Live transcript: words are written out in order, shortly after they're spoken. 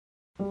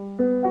So,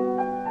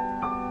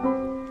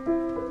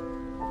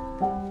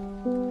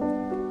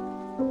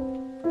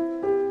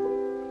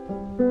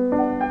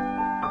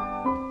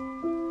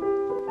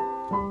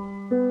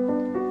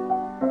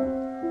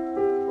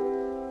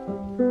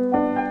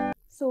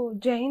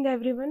 Jai Hind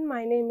everyone,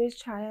 my name is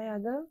Chhaya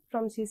Yadav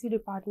from CC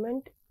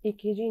Department,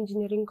 AKG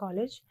Engineering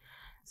College.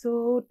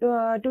 So,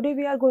 today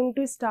we are going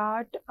to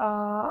start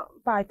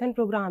Python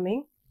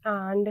programming,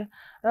 and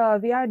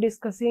we are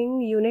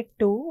discussing Unit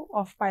 2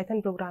 of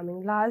Python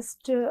programming.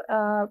 Last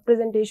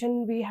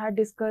presentation we had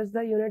discussed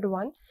the Unit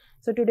 1.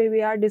 So, today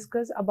we are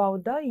discuss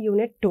about the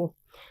Unit 2.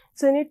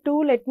 So, Unit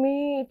 2, let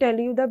me tell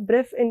you the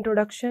brief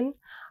introduction.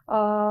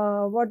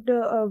 What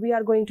we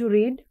are going to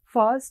read.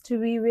 First,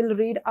 we will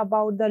read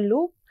about the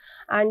loop,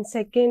 and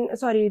second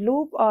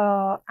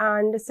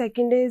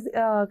is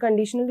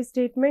conditional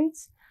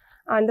statements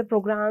and the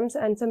programs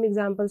and some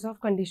examples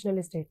of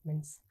conditional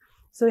statements.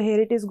 So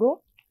here it is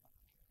go.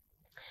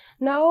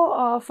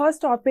 Now,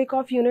 first topic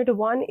of Unit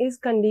 1 is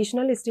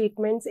conditional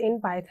statements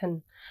in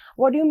Python.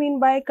 What do you mean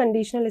by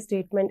conditional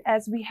statement?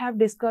 As we have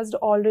discussed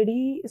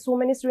already, so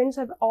many students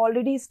have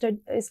already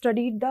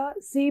studied the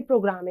C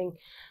programming.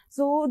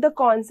 So, the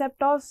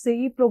concept of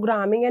C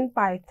programming and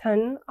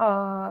Python,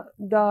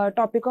 the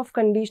topic of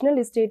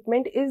conditional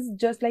statement is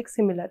just like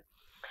similar.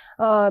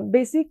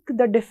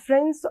 The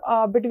difference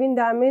between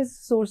them is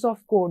source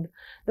of code.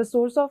 The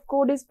source of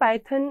code is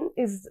Python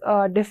is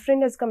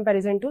different as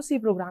comparison to C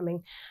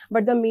programming,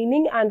 but the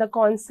meaning and the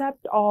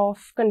concept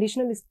of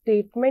conditional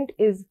statement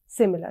is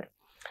similar.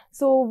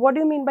 So what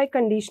do you mean by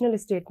conditional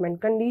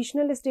statement?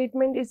 Conditional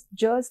statement is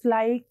just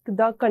like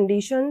the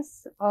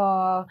conditions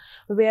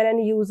where an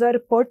user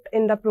put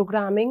in the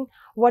programming.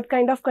 What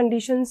kind of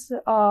conditions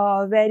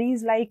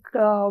varies, like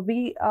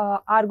we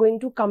are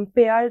going to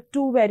compare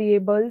two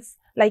variables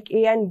like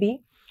A and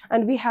B,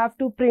 and we have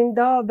to print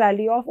the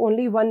value of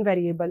only one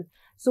variable.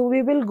 So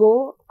we will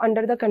go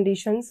under the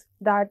conditions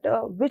that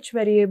which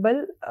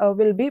variable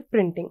will be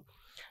printing.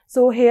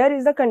 So here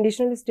is the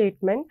conditional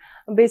statement.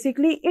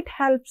 Basically, it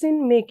helps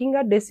in making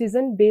a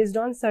decision based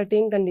on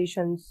certain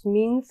conditions.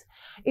 Means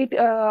it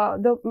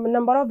the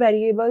number of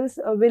variables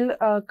will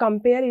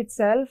compare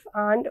itself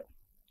and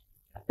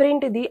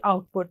print the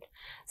output.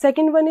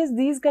 Second one is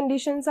these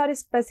conditions are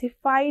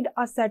specified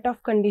a set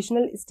of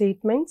conditional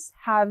statements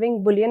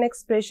having Boolean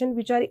expression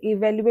which are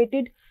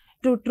evaluated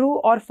to true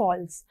or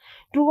false.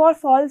 True or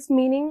false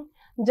meaning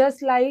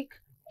just like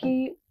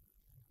ki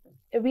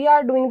we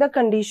are doing the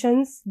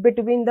conditions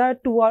between the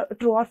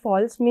true or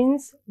false,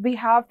 means we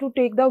have to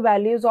take the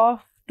values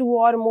of two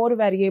or more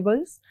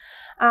variables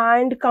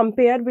and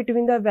compare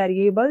between the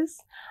variables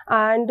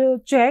and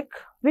check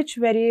which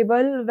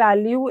variable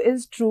value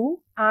is true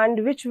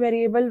and which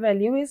variable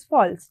value is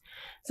false.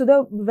 So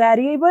the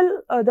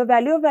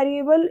value of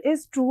variable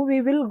is true,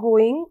 we will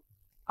going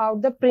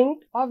out the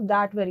print of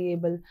that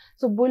variable.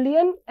 So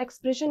Boolean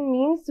expression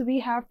means we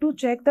have to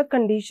check the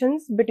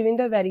conditions between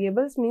the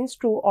variables, means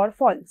true or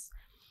false.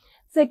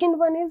 Second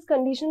one is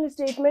conditional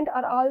statement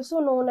are also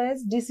known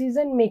as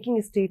decision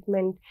making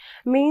statement.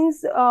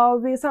 Means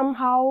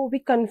we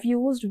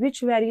confused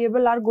which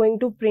variable are going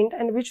to print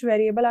and which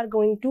variable are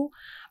going to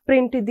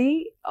print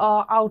the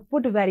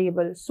output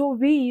variable. So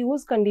we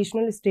use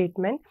conditional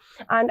statement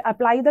and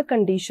apply the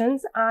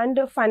conditions and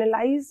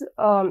finalize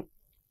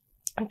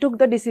took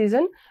the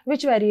decision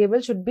which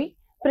variable should be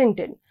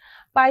printed.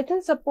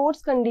 Python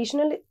supports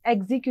conditional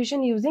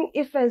execution using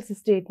if-else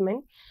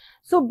statement.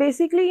 So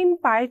basically in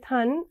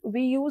Python,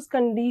 we use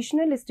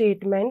conditional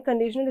statement.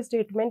 Conditional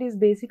statement is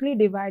basically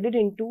divided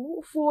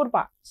into four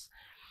parts.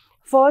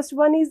 First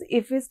one is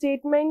if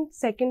statement,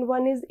 second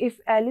one is if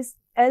else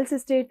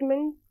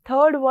statement,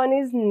 third one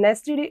is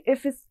nested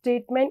if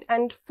statement,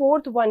 and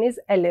fourth one is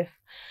elif.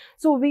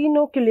 So we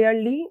know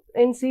clearly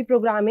in C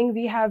programming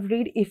we have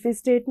read if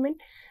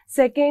statement.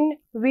 Second,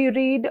 we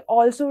read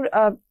also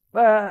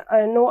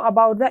know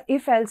about the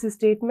if-else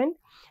statement.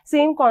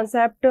 Same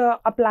concept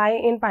apply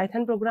in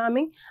Python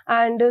programming.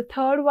 And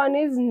third one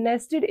is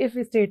nested if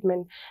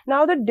statement.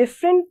 Now the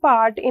different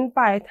part in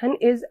Python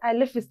is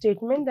elif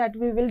statement that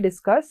we will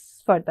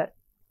discuss further.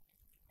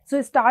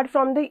 So start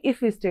from the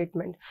if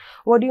statement.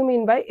 What do you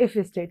mean by if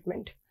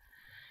statement?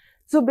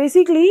 So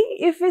basically,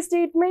 if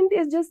statement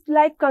is just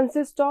like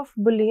consists of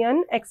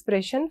Boolean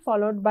expression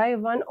followed by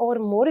one or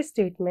more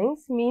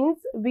statements. Means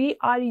we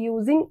are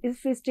using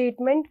if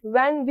statement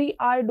when we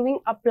are doing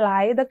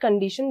apply the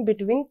condition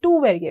between two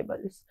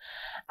variables.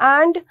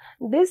 And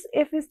this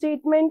if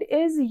statement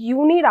is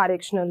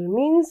unidirectional.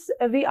 Means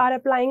we are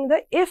applying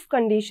the if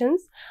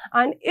conditions,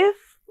 and if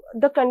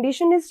the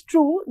condition is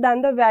true,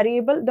 then the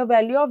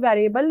value of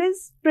variable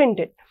is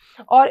printed,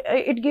 or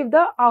it give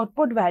the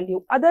output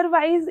value.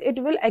 Otherwise,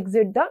 it will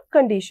exit the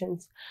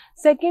conditions.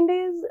 Second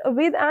is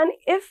with an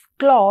if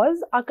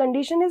clause, a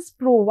condition is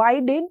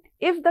provided.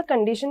 If the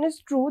condition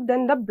is true,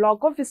 then the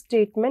block of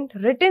statement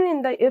written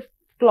in the if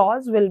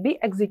clause will be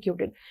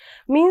executed.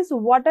 Means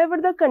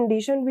whatever the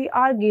condition we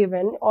are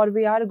given or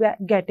we are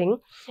getting,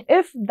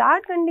 if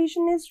that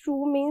condition is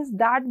true, means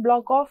that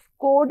block of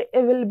code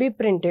will be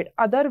printed,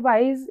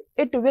 otherwise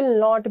it will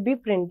not be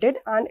printed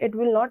and it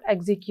will not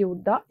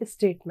execute the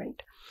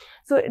statement.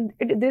 So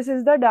this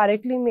is the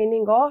directly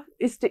meaning of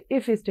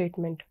if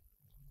statement.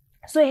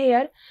 So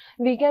here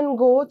we can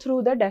go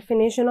through the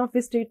definition of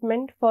a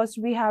statement. First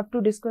we have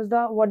to discuss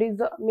the what is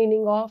the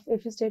meaning of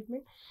if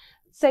statement.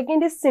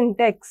 Second is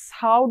syntax.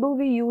 How do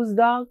we use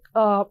the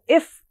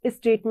if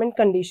statement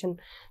condition?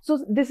 So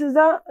this is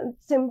the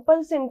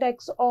simple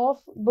syntax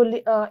of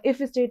if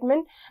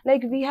statement.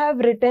 Like we have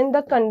written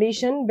the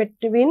condition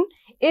between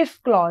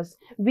if clause.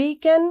 We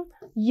can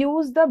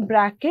use the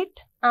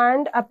bracket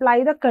and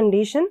apply the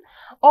condition,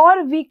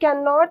 or we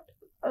cannot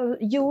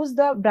use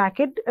the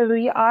bracket.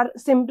 We are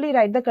simply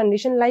write the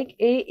condition like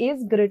A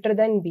is greater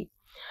than B.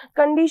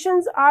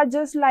 Conditions are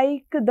just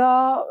like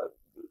the,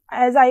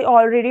 as I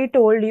already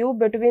told you,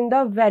 between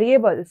the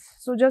variables.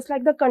 So just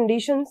like the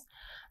conditions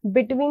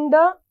between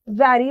the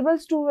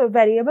variables to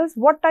variables,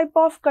 what type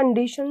of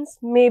conditions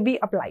may be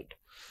applied?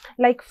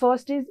 Like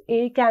first is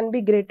A can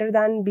be greater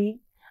than B,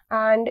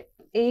 and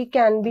A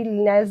can be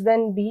less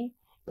than B,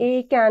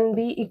 A can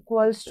be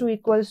equals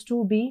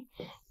to B,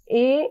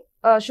 A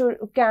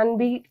can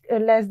be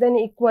less than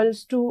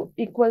equals to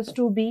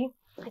B,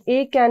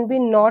 A can be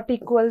not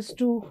equals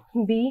to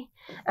B,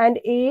 and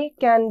A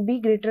can be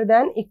greater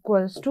than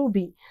equals to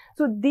B.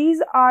 So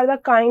these are the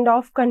kind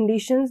of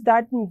conditions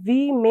that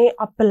we may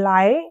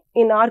apply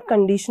in our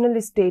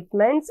conditional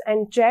statements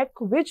and check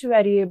which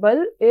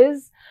variable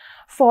is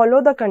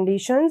follow the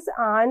conditions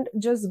and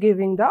just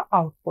giving the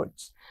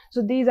outputs.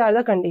 So these are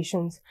the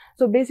conditions.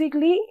 So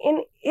basically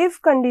in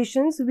if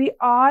conditions, we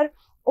are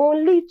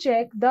only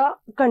check the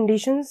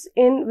conditions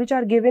in which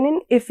are given in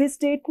if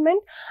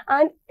statement,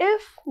 and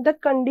if the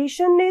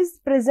condition is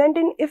present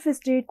in if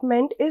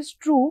statement is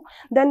true,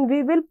 then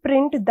we will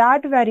print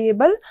that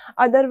variable,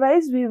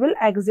 otherwise we will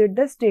exit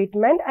the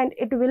statement and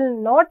it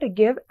will not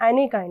give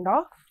any kind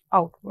of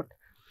output.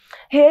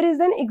 Here is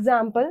an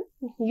example.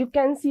 You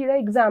can see the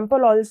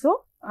example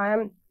also.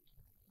 I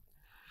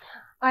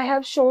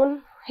have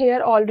shown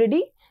here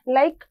already.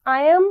 Like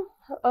I am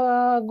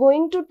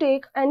going to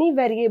take any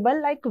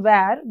variable like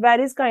where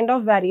is kind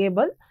of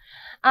variable,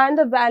 and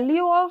the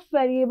value of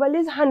variable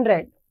is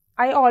 100.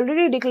 I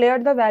already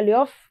declared the value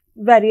of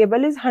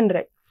variable is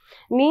 100,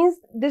 means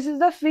this is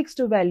the fixed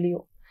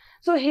value.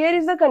 So here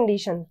is the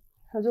condition.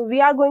 So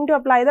we are going to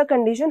apply the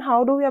condition.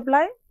 How do we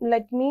apply?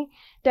 Let me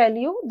tell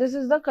you. This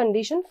is the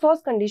condition,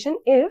 first condition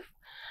if,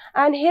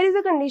 and here is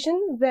the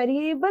condition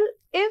variable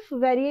if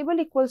variable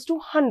equals to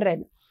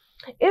 100.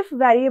 If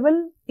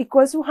variable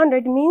equals to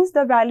 100 means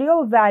the value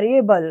of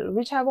variable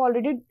which have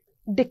already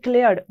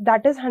declared,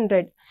 that is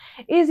 100,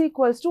 is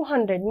equals to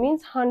 100,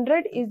 means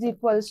 100 is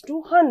equals to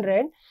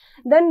 100.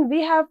 Then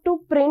we have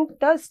to print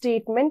the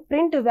statement,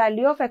 print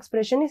value of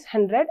expression is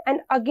 100,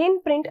 and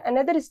again print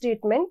another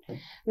statement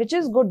which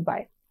is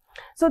goodbye.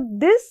 So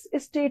this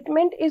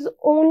statement is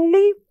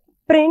only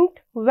print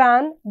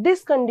when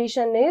this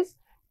condition is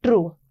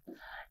true.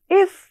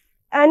 If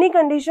any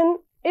condition,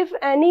 if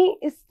any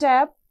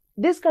step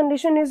this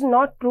condition is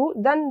not true,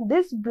 then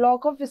this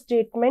block of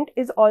statement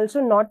is also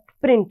not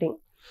printing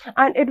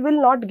and it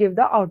will not give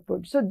the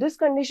output. So this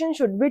condition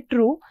should be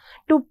true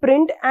to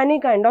print any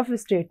kind of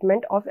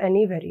statement of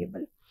any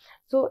variable.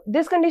 So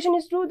this condition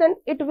is true, then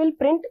it will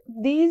print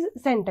these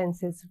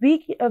sentences.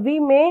 We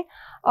may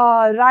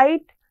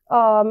write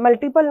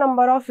multiple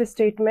number of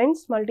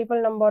statements,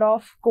 multiple number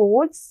of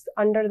codes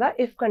under the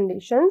if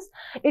conditions.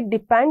 It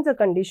depends the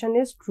condition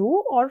is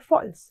true or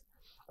false.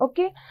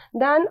 Okay,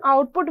 then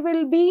output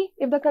will be,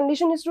 if the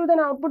condition is true, then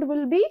output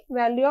will be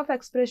value of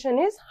expression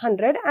is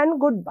 100 and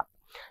goodbye.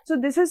 So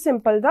this is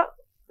simple,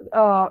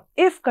 the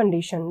if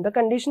condition. The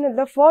condition is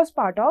the first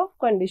part of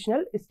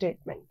conditional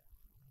statement.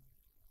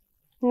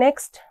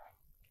 Next,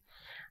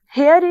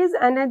 here is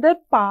another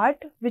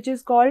part which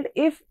is called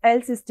if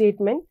else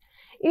statement.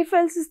 If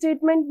else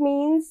statement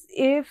means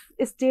if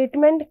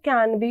statement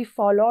can be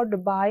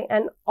followed by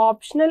an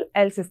optional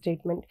else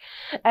statement.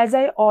 As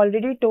I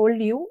already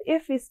told you,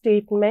 if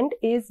statement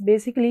is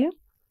basically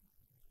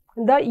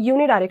the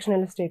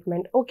unidirectional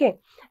statement. Okay,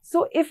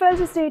 so if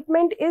else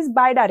statement is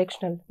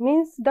bidirectional,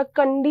 means the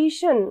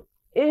condition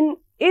in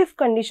if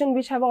condition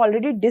which have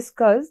already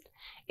discussed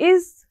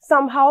is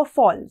somehow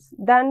false,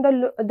 then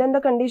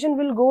the condition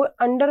will go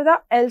under the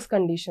else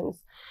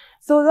conditions.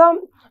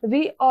 So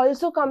we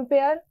also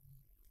compare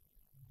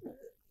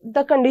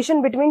the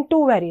condition between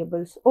two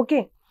variables.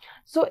 Okay,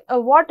 so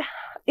what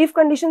if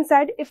condition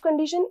said? If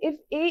condition, if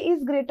A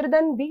is greater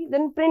than B,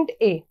 then print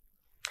A,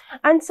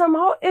 and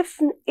somehow if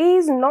A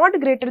is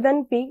not greater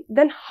than B,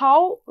 then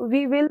how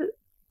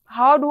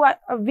do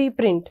we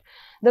print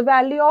the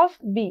value of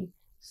B?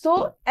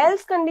 So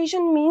else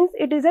condition means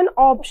it is an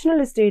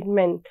optional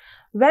statement.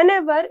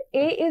 Whenever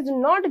A is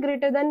not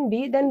greater than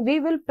B, then we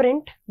will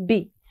print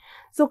B.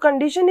 So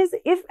condition is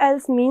if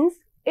else, means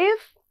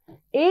if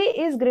A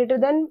is greater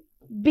than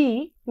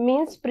B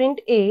means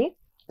print A,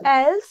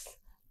 else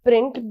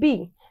print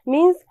B.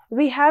 Means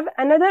we have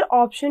another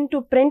option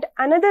to print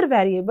another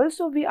variable,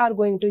 so we are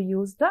going to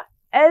use the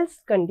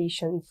else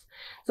conditions.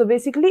 So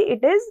basically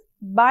it is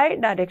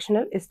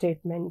bidirectional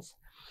statements,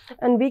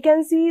 and we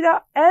can see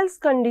the else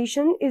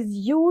condition is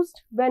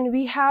used when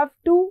we have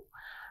to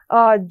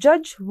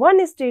judge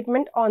one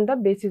statement on the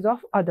basis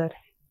of other.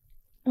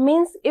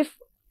 Means if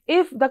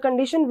the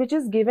condition which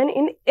is given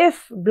in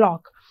if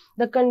block,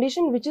 the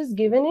condition which is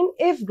given in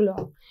if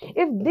block,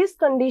 if this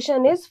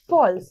condition is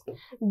false,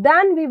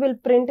 then we will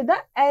print the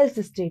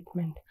else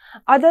statement.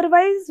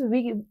 Otherwise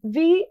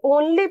we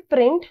only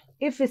print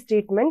if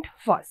statement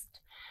first.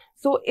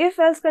 So if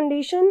else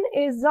condition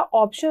is the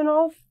option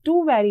of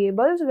two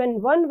variables.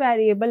 When one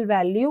variable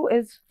value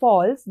is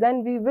false,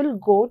 then we will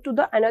go to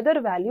the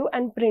another value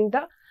and print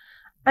the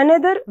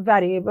another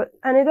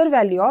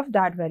value of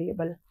that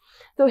variable.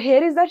 So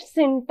here is the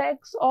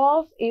syntax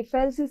of if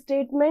else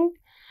statement.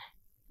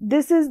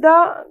 These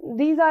are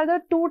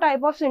the two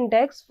type of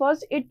syntax.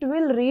 First, it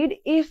will read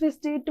if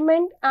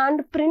statement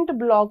and print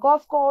block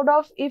of code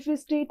of if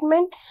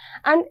statement,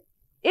 and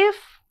if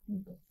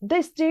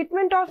the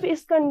statement of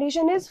if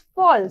condition is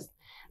false,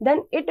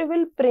 then it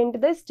will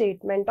print the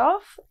statement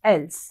of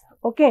else.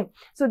 Okay,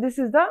 so this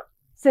is the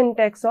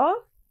syntax of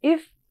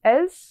if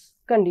else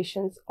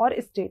conditions or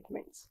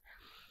statements.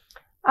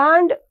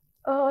 And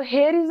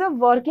here is the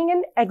working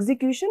and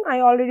execution. I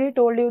already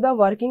told you the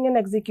working and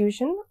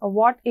execution,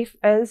 what if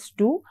else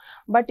do,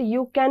 but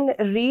you can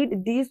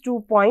read these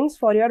 2 points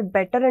for your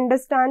better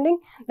understanding.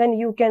 Then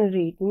you can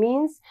read,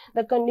 means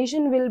the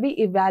condition will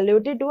be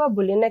evaluated to a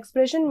Boolean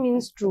expression,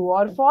 means true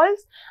or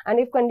false, and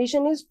if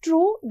condition is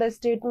true, the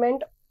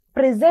statement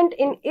present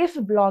in if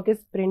block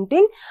is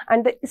printing,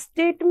 and the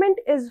statement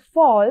is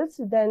false,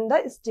 then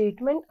the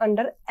statement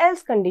under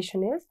else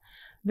condition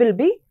will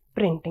be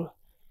printing.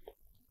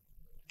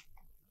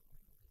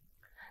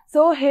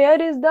 So here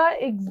is the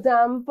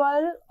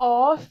example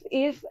of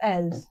if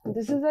else.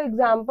 This is the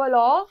example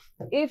of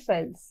if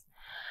else.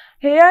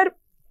 Here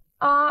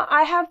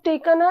I have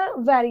taken a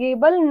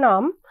variable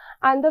num,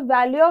 and the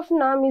value of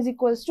num is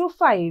equals to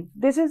 5.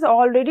 This is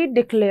already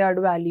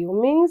declared value,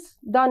 means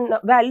the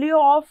value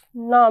of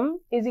num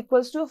is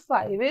equals to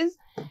 5 is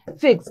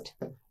fixed.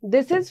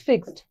 This is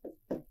fixed.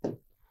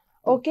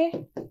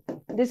 Okay,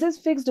 this is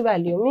fixed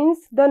value, means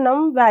the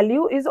num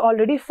value is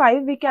already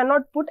 5. We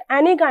cannot put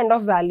any kind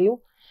of value,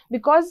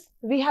 because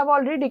we have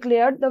already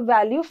declared the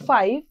value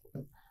 5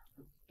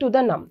 to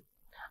the num.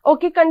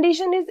 Okay,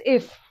 condition is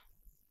if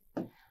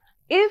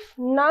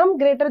num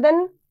greater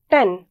than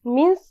 10,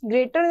 means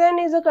greater than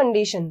is a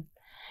condition.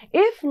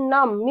 If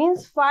num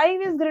means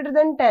 5 is greater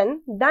than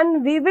 10,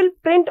 then we will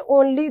print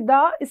only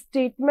the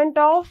statement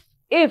of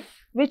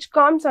if, which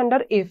comes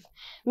under if,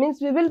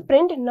 means we will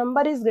print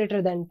number is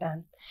greater than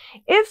 10.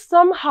 If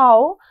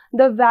somehow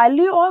the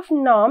value of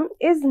num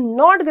is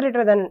not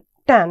greater than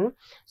 10,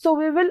 so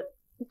we will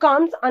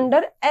comes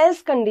under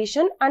else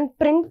condition and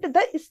print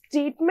the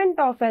statement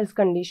of else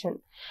condition.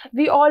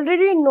 We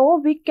already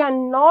know we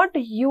cannot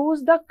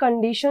use the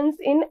conditions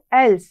in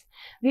else.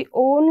 We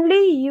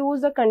only use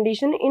the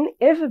condition in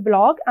if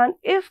block, and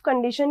if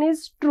condition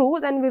is true,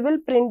 then we will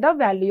print the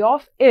value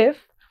of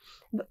if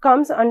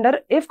comes under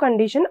if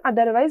condition.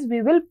 Otherwise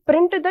we will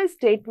print the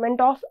statement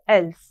of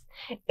else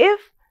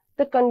if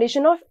the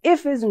condition of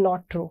if is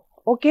not true.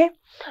 Okay,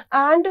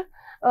 and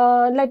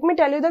let me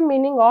tell you the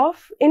meaning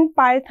of, in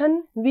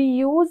Python we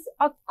use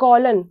a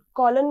colon.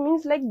 Colon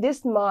means like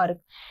this mark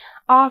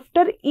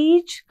after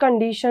each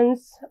conditional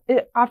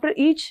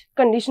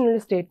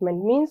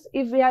statement. Means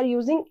if we are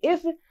using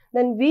if,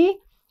 then we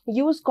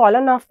use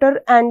colon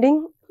after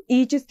ending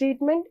each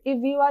statement. If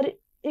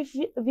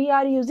we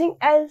are using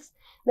else,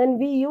 then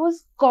we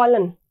use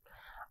colon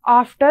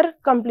after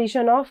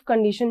completion of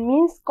condition.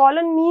 Means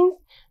colon means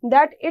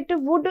that it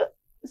would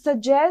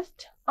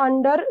suggest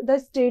under the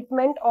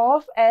statement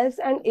of else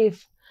and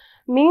if,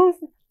 means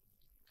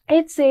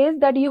it says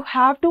that you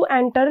have to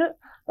enter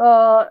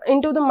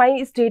into the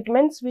my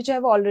statements which I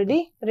have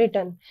already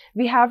written.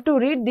 We have to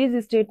read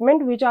these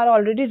statements which are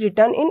already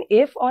written in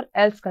if or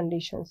else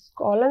conditions.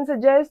 Colon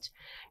suggests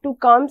to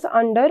comes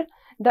under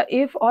the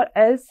if or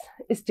else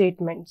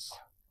statements.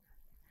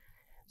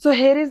 So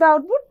here is the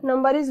output.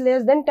 Number is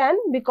less than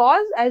 10,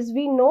 because as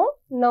we know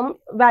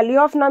value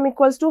of num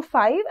equals to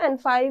 5, and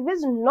 5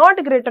 is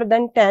not greater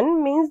than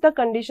 10, means the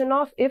condition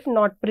of if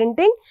not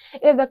printing.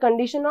 If the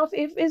condition of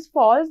if is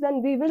false,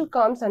 then we will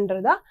comes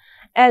under the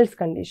else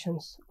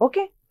conditions.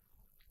 Okay,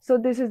 so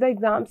this is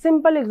the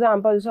simple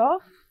examples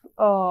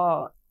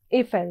of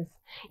if else.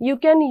 You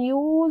can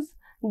use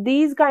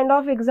these kind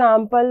of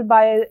example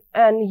by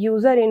an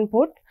user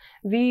input.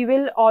 We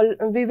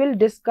will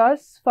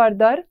discuss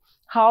further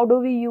how do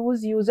we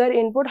use user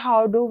input,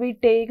 how do we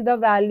take the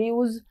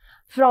values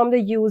from the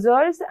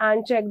users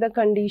and check the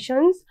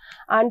conditions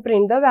and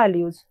print the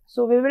values.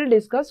 So we will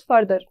discuss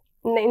further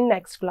in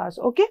next class.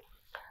 Okay,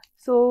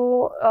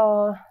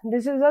 so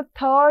this is the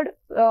third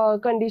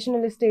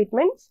conditional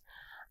statements,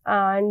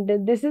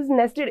 and this is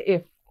nested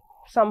if.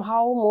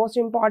 somehow most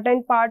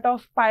important part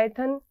of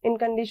Python in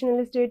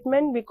conditional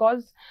statement,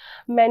 because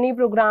many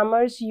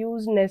programmers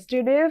use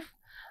nested if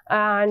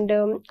and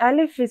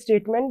elif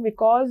statement,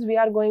 because we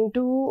are going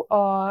to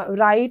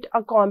write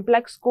a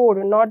complex code,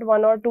 not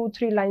 1 or 2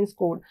 3 lines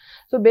code.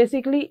 So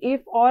basically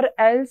if or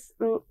else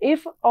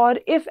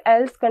if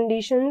else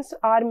conditions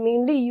are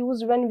mainly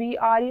used when we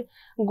are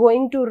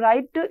going to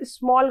write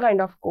small kind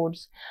of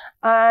codes.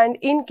 And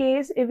in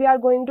case if we are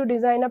going to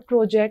design a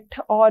project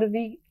or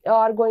we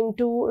are going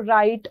to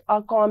write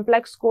a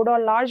complex code or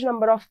large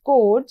number of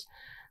codes,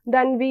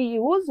 then we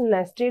use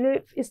nested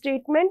if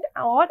statement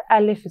or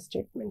elif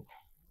statement.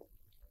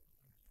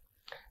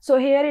 So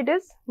here it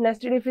is,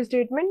 nested if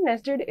statement.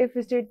 Nested if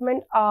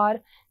statement are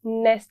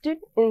nested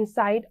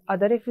inside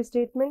other if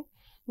statement.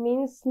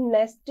 Means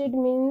nested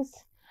means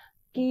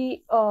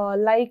ki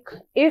like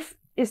if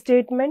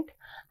statement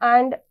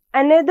and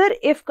another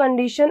if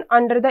condition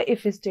under the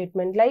if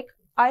statement. Like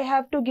I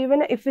have to give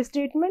an if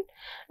statement,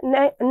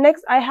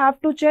 next I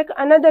have to check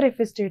another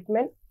if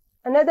statement,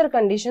 another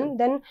condition,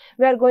 then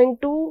we are going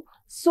to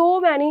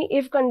so many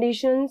if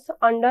conditions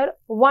under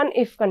one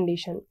if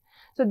condition.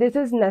 So this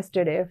is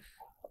nested if.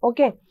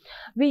 Okay,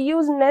 we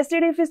use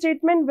nested if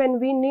statement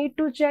when we need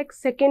to check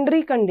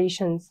secondary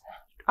conditions.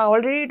 I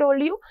already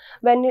told you,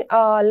 when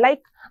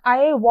like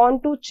I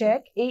want to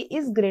check A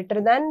is greater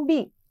than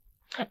B,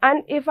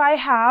 and if I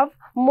have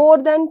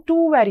more than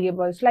 2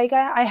 variables, like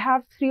I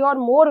have 3 or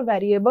more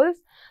variables,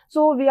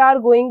 so we are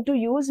going to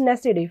use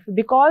nested if,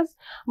 because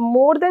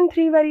more than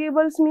 3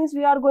 variables means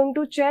we are going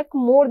to check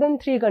more than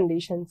 3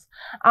 conditions,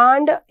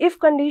 and if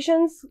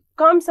conditions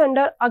comes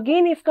under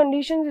again if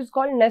conditions is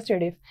called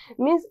nested if.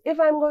 Means if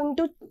I am going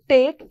to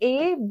take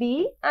A,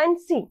 B and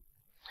C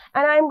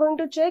and I am going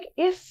to check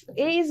if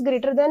A is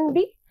greater than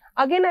B,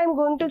 again I am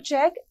going to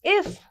check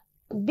if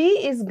B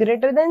is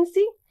greater than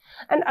C,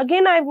 and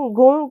again I am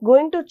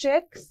going to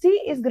check C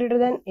is greater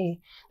than A.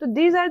 So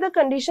these are the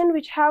conditions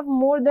which have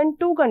more than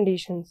 2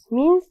 conditions.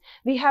 Means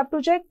we have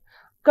to check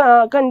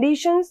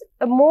conditions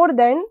more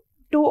than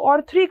 2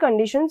 or 3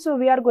 conditions. So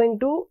we are going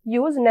to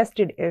use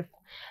nested if.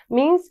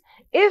 Means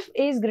if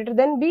A is greater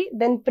than B,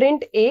 then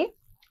print A.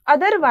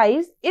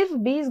 Otherwise, if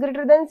B is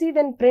greater than C,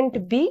 then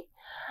print B.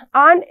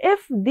 And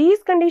if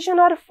these conditions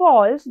are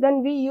false,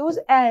 then we use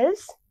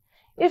else.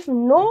 If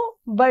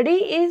nobody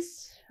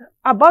is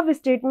above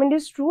statement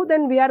is true,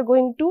 then we are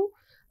going to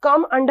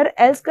come under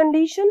else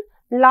condition.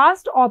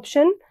 Last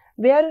option,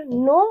 where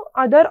no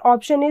other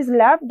option is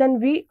left, then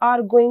we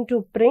are going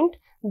to print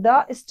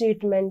the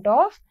statement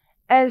of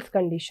else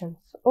conditions.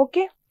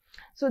 Okay,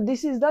 so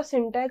this is the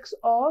syntax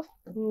of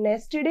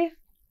nested if.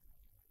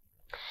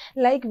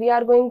 Like we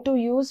are going to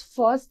use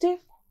first if,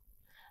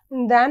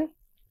 then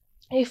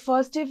if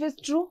first if is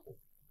true,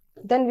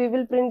 then we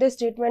will print the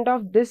statement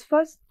of this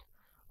first.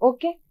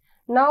 Okay,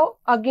 now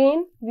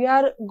again we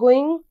are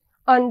going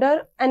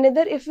under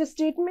another if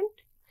statement.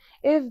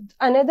 If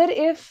another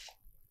if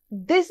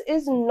this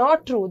is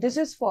not true, this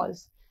is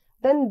false,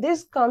 then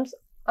this comes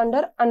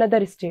under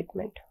another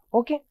statement.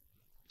 Okay,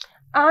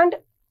 and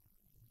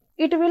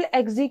it will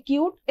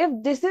execute if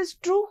this is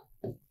true.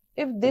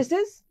 If this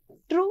is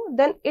true,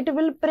 then it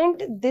will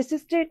print this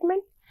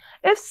statement.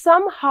 If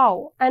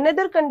somehow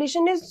another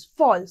condition is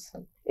false,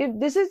 if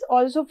this is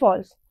also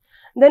false,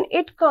 then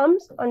it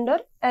comes under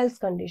else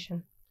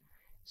condition.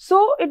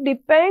 So it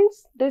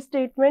depends the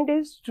statement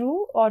is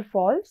true or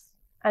false,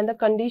 and the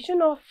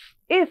condition of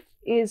if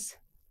is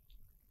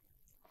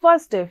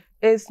first if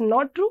is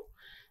not true,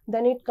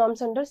 then it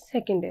comes under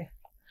second if,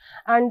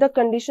 and the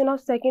condition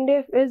of second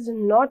if is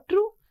not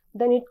true,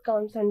 then it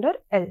comes under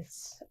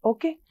else.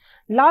 Okay,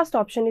 last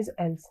option is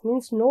else,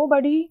 means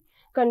nobody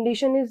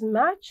condition is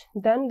match,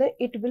 then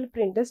it will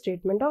print the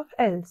statement of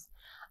else.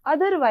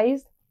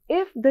 Otherwise,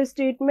 if the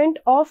statement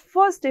of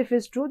first if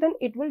is true, then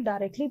it will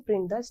directly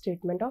print the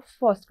statement of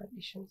first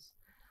conditions.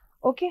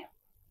 Okay,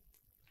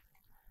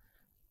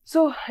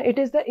 so it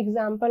is the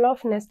example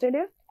of nested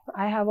if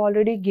I have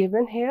already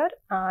given here,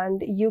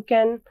 and you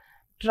can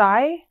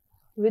try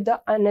with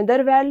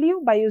another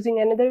value. By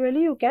using another value,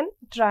 you can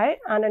try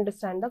and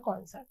understand the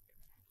concept.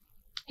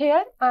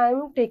 Here I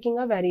am taking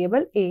a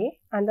variable a,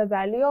 and the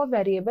value of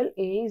variable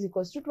a is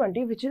equals to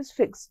 20, which is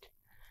fixed.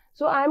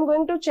 So I am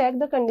going to check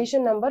the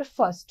condition number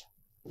first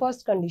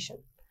condition.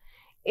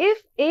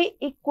 If a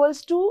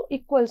equals to,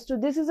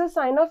 this is a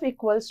sign of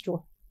equals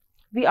to.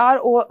 We are,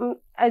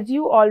 as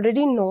you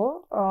already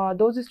know,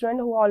 those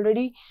students who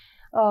already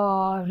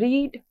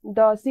read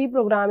the C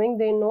programming,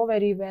 they know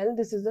very well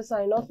this is the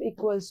sign of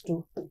equals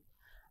to,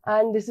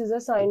 and this is a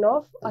sign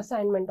of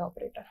assignment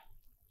operator.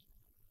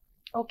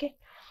 Okay,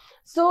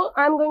 so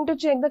I am going to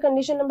check the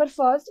condition number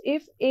first.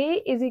 If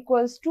a is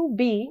equals to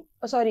b,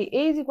 a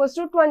is equals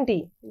to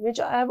 20, which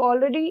I have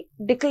already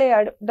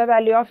declared the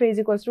value of a is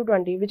equals to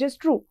 20, which is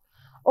true.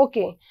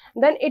 Okay,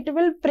 then it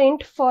will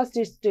print first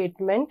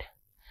statement,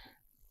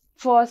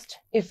 first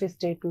if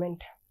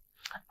statement.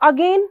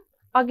 Again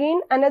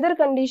another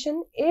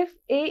condition, if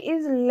a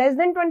is less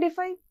than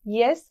 25,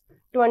 yes,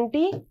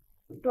 20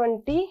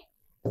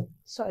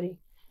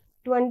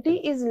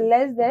 is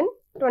less than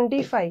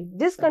 25,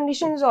 this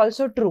condition is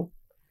also true,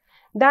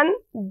 then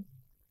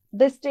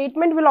the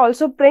statement will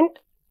also print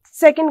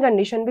second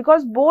condition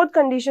because both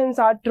conditions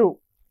are true.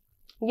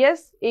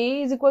 Yes,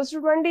 A is equals to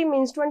 20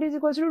 means 20 is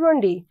equals to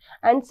 20,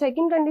 and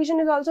second condition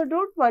is also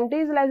true, 20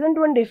 is less than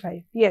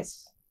 25.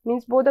 Yes,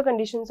 means both the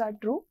conditions are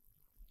true.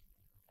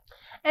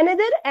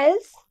 Another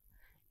else,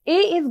 A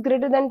is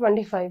greater than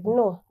 25.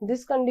 No,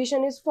 this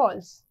condition is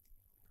false.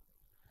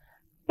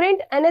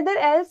 Print another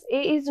else,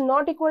 A is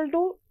not equal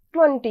to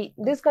 20.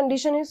 This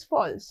condition is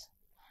false.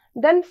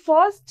 Then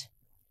first,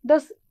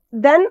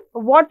 then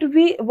what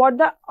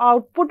the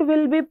output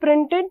will be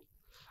printed?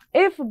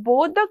 If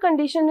both the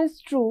condition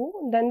is true,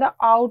 then the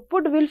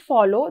output will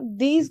follow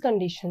these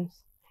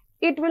conditions.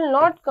 It will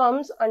not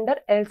comes under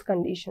else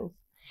conditions.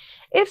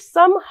 If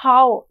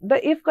somehow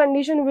the if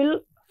condition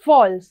will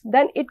false,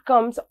 then it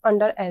comes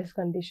under else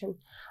condition.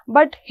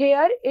 But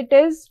here it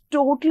is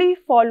totally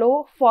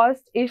follow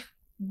first if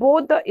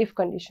both the if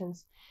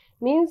conditions.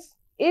 Means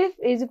if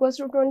A is equals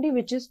to 20,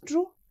 which is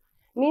true,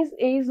 means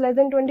A is less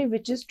than 20,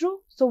 which is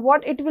true. So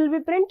what it will be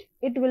print?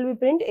 It will be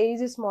print A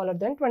is smaller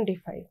than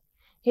 25.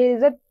 Here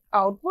is the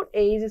output,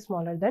 A is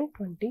smaller than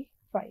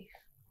 25.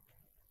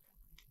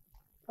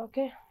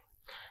 Okay.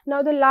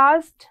 Now the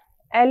last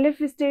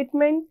elif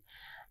statement.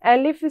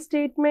 Elif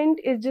statement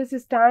is just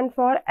stand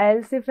for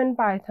else if in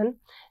Python.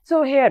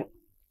 So here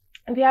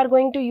we are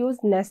going to use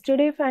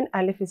nested if and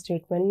elif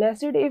statement.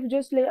 Nested if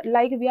just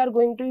like we are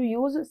going to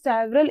use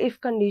several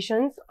if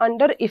conditions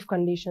under if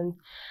conditions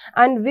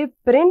and we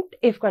print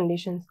if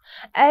conditions.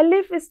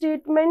 Elif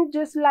statement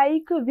just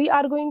like we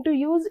are going to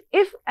use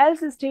if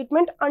else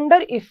statement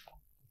under if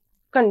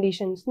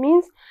conditions.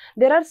 Means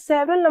there are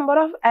several number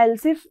of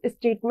else if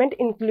statement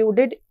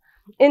included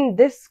in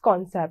this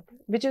concept,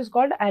 which is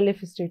called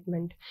elif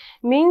statement.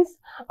 Means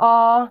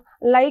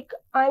like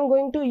I am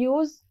going to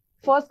use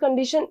first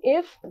condition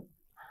if,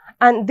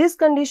 and this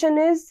condition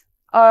is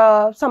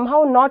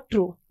somehow not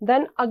true,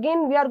 then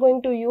again we are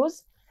going to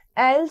use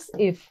else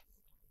if.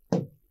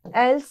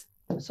 Else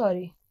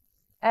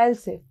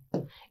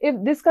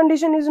if this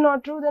condition is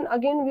not true, then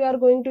again we are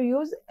going to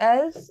use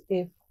else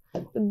if.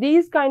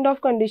 These kind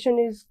of condition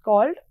is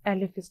called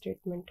elif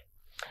statement.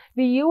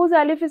 We use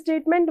elif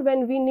statement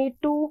when we need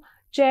to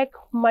check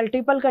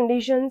multiple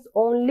conditions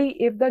only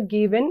if the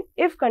given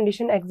if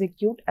condition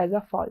execute as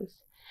a false.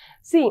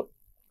 See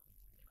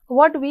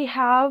what we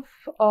have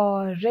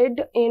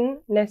read in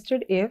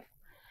nested if,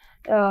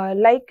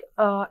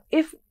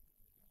 if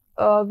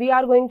we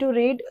are going to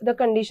read the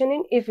condition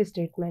in if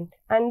statement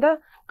and the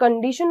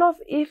condition of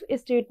if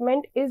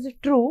statement is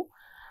true,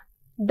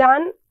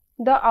 then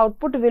the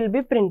output will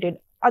be printed,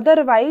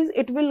 otherwise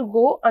it will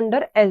go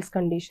under else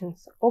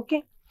conditions.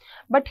 Okay,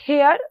 but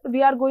here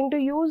we are going to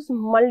use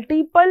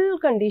multiple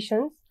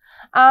conditions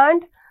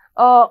and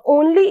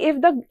only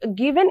if the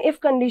given if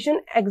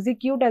condition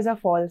execute as a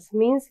false.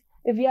 Means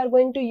if we are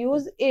going to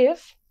use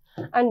if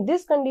and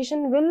this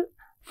condition will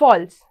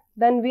false,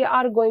 then we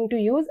are going to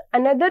use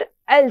another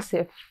else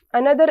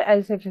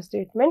if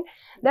statement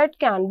that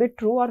can be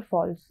true or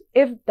false.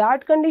 If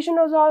that condition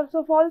is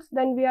also false,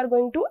 then we are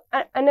going to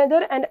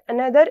another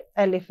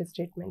elif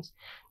statements.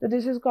 So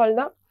this is called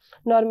the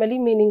normally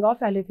meaning of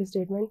elif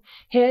statement.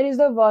 Here is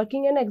the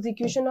working and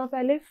execution of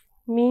elif.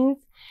 Means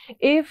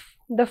if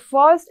the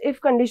first if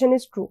condition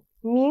is true,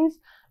 means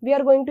we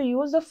are going to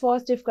use the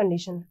first if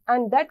condition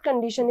and that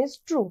condition is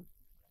true.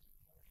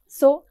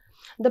 So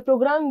the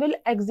program will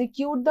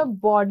execute the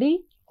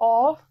body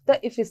of the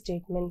if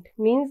statement.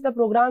 Means the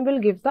program will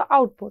give the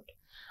output.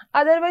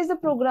 Otherwise the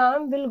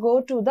program will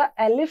go to the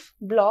elif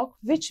block,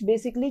 which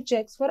basically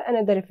checks for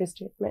another if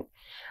statement.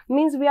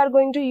 Means we are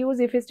going to use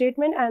if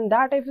statement and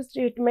that if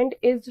statement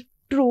is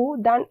true,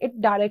 then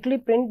it directly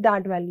print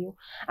that value.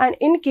 And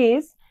in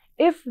case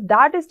if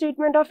that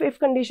statement of if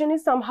condition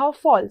is somehow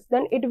false,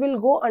 then it will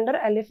go under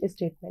elif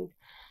statement.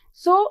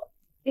 So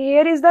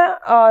here is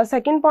the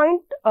second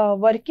point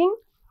working.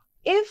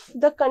 If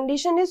the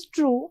condition is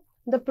true,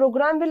 the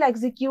program will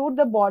execute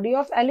the body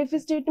of elif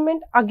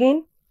statement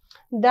again.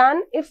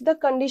 Then if the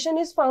condition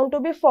is found to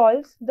be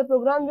false, the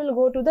program will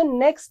go to the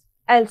next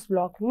else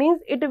block.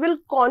 Means it will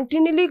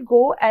continually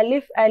go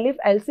elif,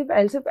 else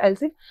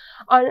if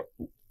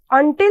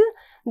until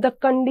the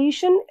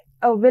condition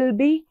will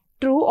be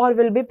true or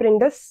will be print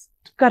the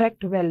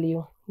correct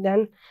value.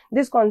 Then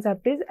this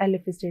concept is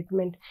elif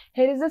statement.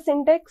 Here is the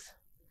syntax: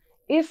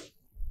 if,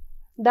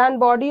 then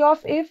body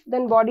of if,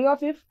 then body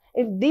of if.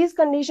 If these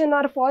conditions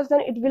are false,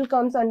 then it will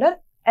comes under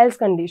else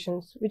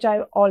conditions, which I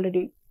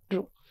already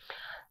drew.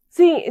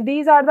 See,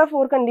 these are the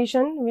 4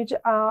 conditions which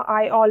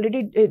I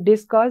already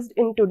discussed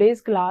in today's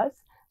class.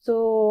 So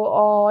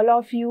all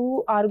of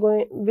you are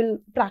will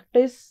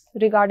practice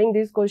regarding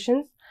these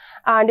questions,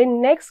 and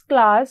in next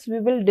class we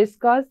will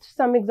discuss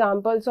some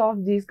examples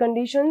of these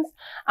conditions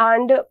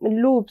and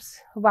loops,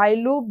 while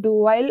loop, do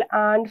while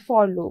and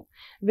for loop.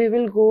 We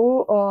will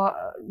go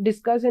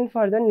discuss in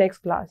further next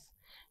class.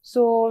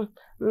 So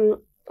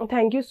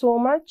thank you so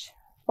much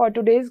for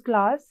today's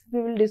class.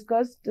 We will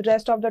discuss the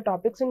rest of the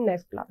topics in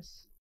next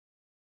class.